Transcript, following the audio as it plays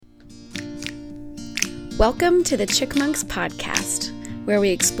Welcome to the Chickmonks Podcast, where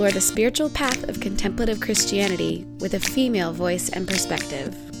we explore the spiritual path of contemplative Christianity with a female voice and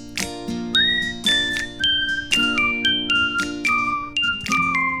perspective.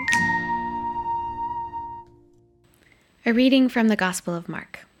 A reading from the Gospel of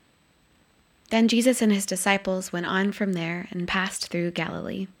Mark. Then Jesus and his disciples went on from there and passed through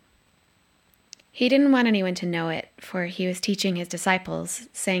Galilee. He didn't want anyone to know it, for he was teaching his disciples,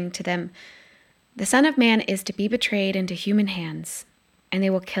 saying to them, "The Son of Man is to be betrayed into human hands, and they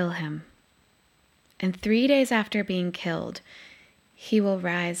will kill him. And 3 days after being killed, he will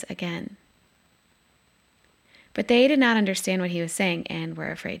rise again." But they did not understand what he was saying and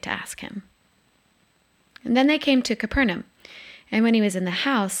were afraid to ask him. And then they came to Capernaum, and when he was in the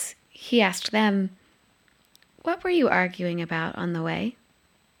house, he asked them, "What were you arguing about on the way?"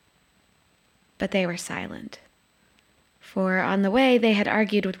 But they were silent, for on the way they had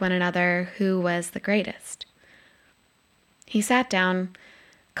argued with one another who was the greatest. He sat down,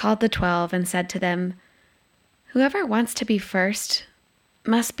 called the 12, and said to them, "Whoever wants to be first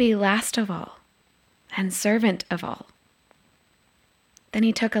must be last of all, and servant of all." Then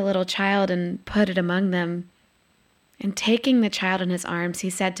he took a little child and put it among them. And taking the child in his arms, he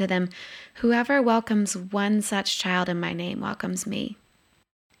said to them, "Whoever welcomes one such child in my name welcomes me.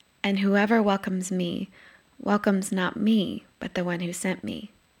 And whoever welcomes me welcomes not me, but the one who sent me."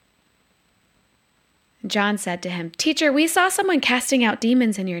 John said to him, "Teacher, we saw someone casting out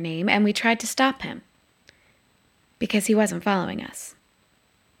demons in your name, and we tried to stop him, because he wasn't following us."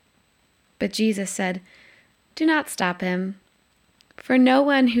 But Jesus said, "Do not stop him, for no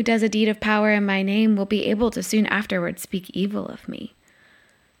one who does a deed of power in my name will be able to soon afterwards speak evil of me.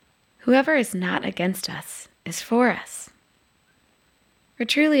 Whoever is not against us is for us. For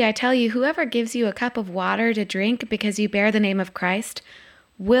truly I tell you, whoever gives you a cup of water to drink because you bear the name of Christ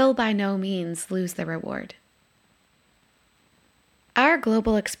will by no means lose the reward." Our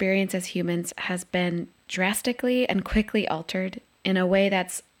global experience as humans has been drastically and quickly altered in a way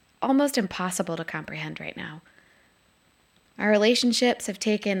that's almost impossible to comprehend right now. Our relationships have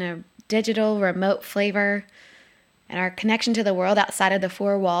taken a digital, remote flavor, and our connection to the world outside of the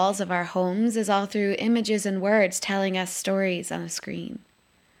four walls of our homes is all through images and words telling us stories on a screen.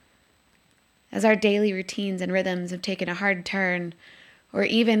 As our daily routines and rhythms have taken a hard turn, or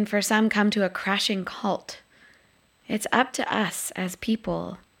even for some come to a crashing halt, it's up to us as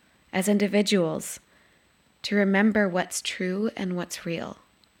people, as individuals, to remember what's true and what's real.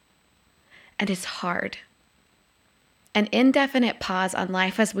 And it's hard. An indefinite pause on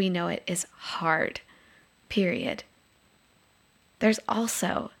life as we know it is hard, period. There's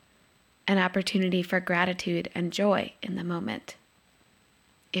also an opportunity for gratitude and joy in the moment,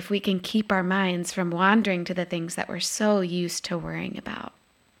 if we can keep our minds from wandering to the things that we're so used to worrying about.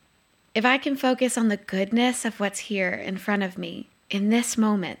 If I can focus on the goodness of what's here in front of me in this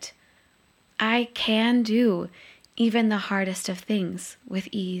moment, I can do even the hardest of things with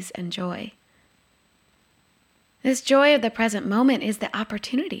ease and joy. This joy of the present moment is the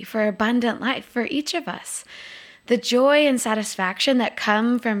opportunity for abundant life for each of us. The joy and satisfaction that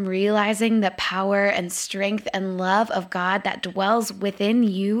come from realizing the power and strength and love of God that dwells within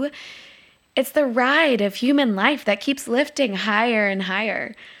you, it's the ride of human life that keeps lifting higher and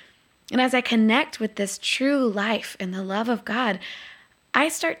higher. And as I connect with this true life and the love of God, I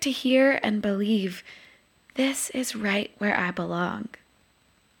start to hear and believe this is right where I belong.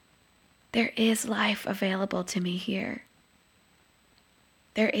 There is life available to me here.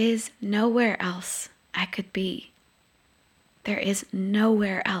 There is nowhere else I could be. There is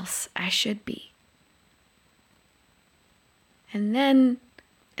nowhere else I should be. And then,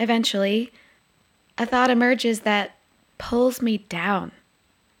 eventually, a thought emerges that pulls me down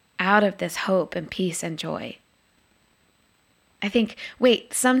out of this hope and peace and joy. I think,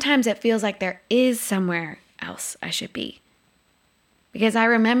 wait, sometimes it feels like there is somewhere else I should be. Because I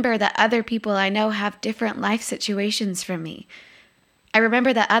remember that other people I know have different life situations from me. I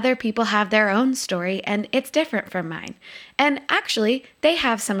remember that other people have their own story and it's different from mine. And actually, they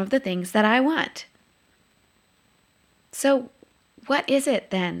have some of the things that I want. So what is it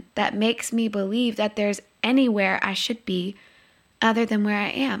then that makes me believe that there's anywhere I should be other than where I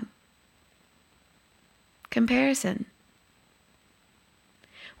am? Comparison.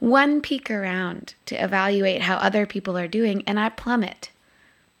 One peek around to evaluate how other people are doing and I plummet.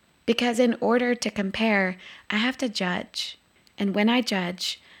 Because in order to compare, I have to judge. And when I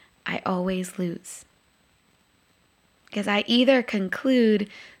judge, I always lose. Because I either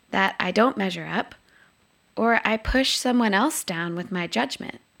conclude that I don't measure up, or I push someone else down with my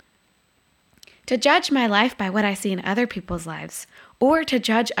judgment. To judge my life by what I see in other people's lives, or to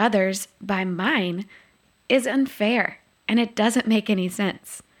judge others by mine, is unfair, and it doesn't make any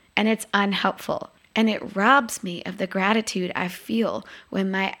sense, and it's unhelpful, and it robs me of the gratitude I feel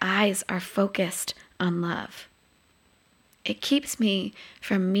when my eyes are focused on love. It keeps me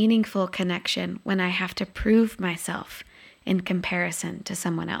from meaningful connection when I have to prove myself in comparison to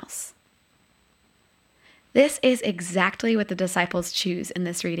someone else. This is exactly what the disciples choose in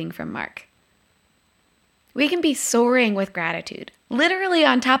this reading from Mark. We can be soaring with gratitude, literally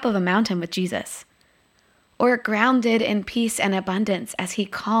on top of a mountain with Jesus, or grounded in peace and abundance as he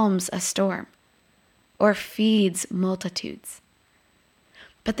calms a storm, or feeds multitudes.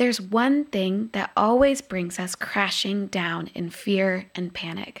 But there's one thing that always brings us crashing down in fear and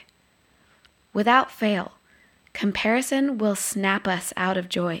panic. Without fail, comparison will snap us out of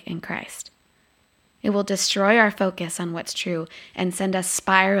joy in Christ. It will destroy our focus on what's true and send us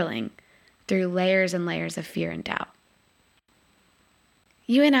spiraling through layers and layers of fear and doubt.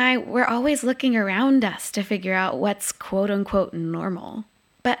 You and I, we're always looking around us to figure out what's quote unquote normal.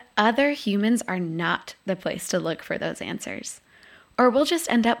 But other humans are not the place to look for those answers, or we'll just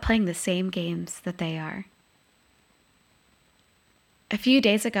end up playing the same games that they are. A few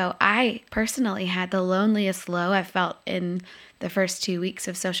days ago, I personally had the loneliest low I've felt in the first 2 weeks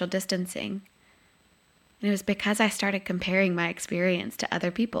of social distancing. And it was because I started comparing my experience to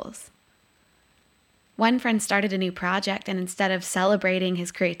other people's. One friend started a new project, and instead of celebrating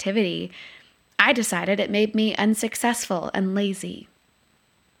his creativity, I decided it made me unsuccessful and lazy.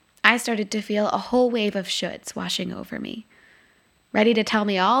 I started to feel a whole wave of shoulds washing over me, ready to tell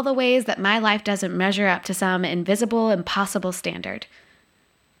me all the ways that my life doesn't measure up to some invisible, impossible standard.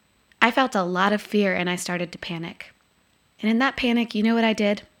 I felt a lot of fear, and I started to panic. And in that panic, you know what I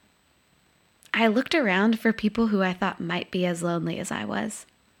did? I looked around for people who I thought might be as lonely as I was.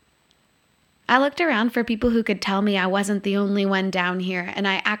 I looked around for people who could tell me I wasn't the only one down here, and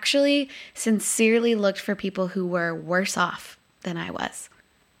I actually sincerely looked for people who were worse off than I was.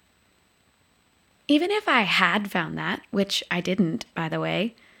 Even if I had found that, which I didn't, by the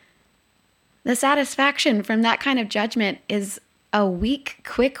way, the satisfaction from that kind of judgment is a weak,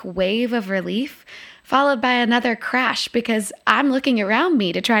 quick wave of relief, followed by another crash because I'm looking around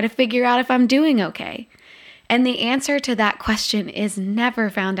me to try to figure out if I'm doing okay. And the answer to that question is never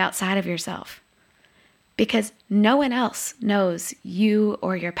found outside of yourself, because no one else knows you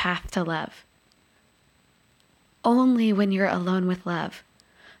or your path to love. Only when you're alone with love,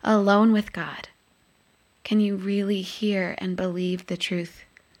 alone with God, can you really hear and believe the truth.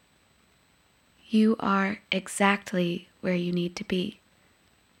 You are exactly where you need to be.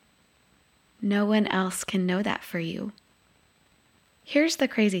 No one else can know that for you. Here's the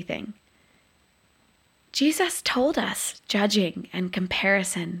crazy thing. Jesus told us judging and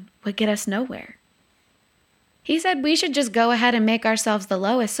comparison would get us nowhere. He said we should just go ahead and make ourselves the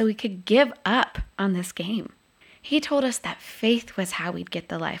lowest so we could give up on this game. He told us that faith was how we'd get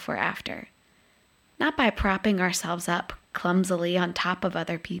the life we're after, not by propping ourselves up clumsily on top of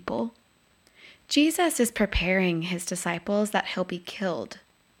other people. Jesus is preparing his disciples that he'll be killed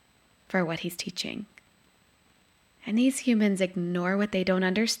for what he's teaching. And these humans ignore what they don't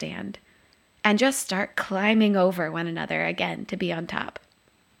understand and just start climbing over one another again to be on top.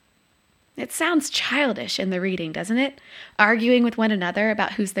 It sounds childish in the reading, doesn't it? Arguing with one another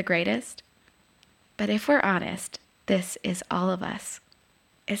about who's the greatest. But if we're honest, this is all of us.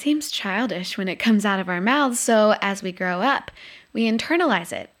 It seems childish when it comes out of our mouths, so as we grow up, we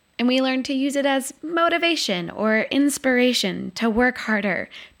internalize it and we learn to use it as motivation or inspiration to work harder,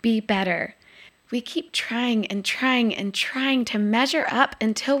 be better. We keep trying and trying and trying to measure up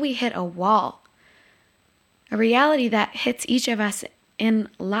until we hit a wall, a reality that hits each of us in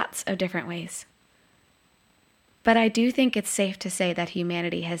lots of different ways. But I do think it's safe to say that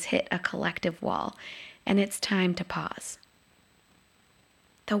humanity has hit a collective wall, and it's time to pause.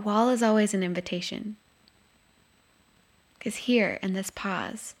 The wall is always an invitation, because here in this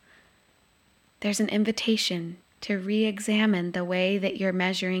pause, there's an invitation to re-examine the way that you're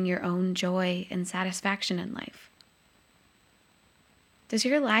measuring your own joy and satisfaction in life. Does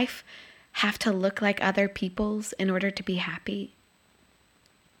your life have to look like other people's in order to be happy?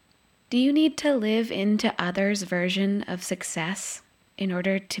 Do you need to live into others' version of success in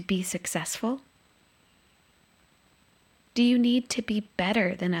order to be successful? Do you need to be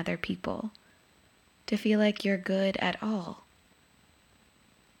better than other people to feel like you're good at all?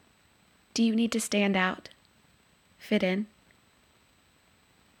 Do you need to stand out, fit in?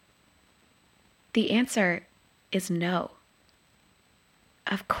 The answer is no.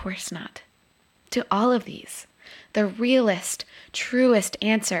 Of course not. To all of these, the realest, truest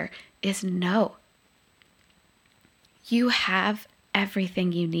answer is no. You have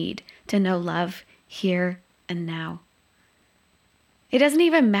everything you need to know love, here and now. It doesn't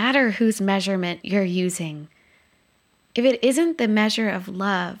even matter whose measurement you're using. If it isn't the measure of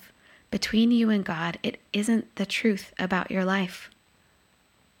love between you and God, it isn't the truth about your life.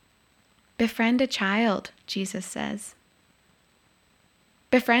 Befriend a child, Jesus says.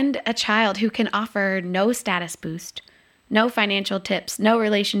 Befriend a child who can offer no status boost, no financial tips, no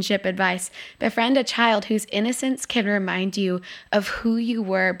relationship advice. Befriend a child whose innocence can remind you of who you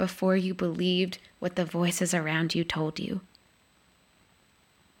were before you believed what the voices around you told you.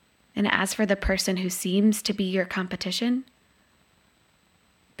 And as for the person who seems to be your competition,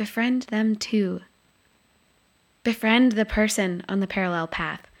 befriend them too. Befriend the person on the parallel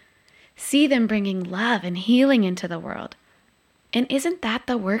path. See them bringing love and healing into the world. And isn't that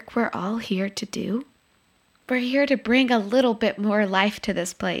the work we're all here to do? We're here to bring a little bit more life to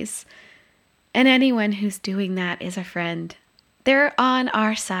this place. And anyone who's doing that is a friend. They're on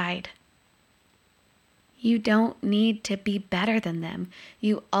our side. You don't need to be better than them.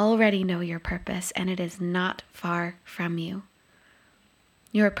 You already know your purpose, and it is not far from you.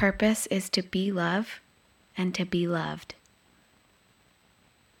 Your purpose is to be love and to be loved.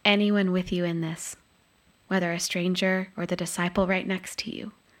 Anyone with you in this, whether a stranger or the disciple right next to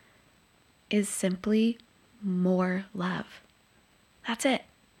you, is simply more love. That's it.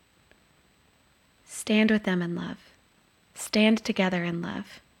 Stand with them in love. Stand together in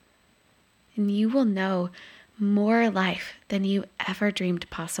love. And you will know more life than you ever dreamed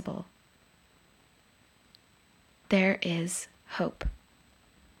possible. There is hope.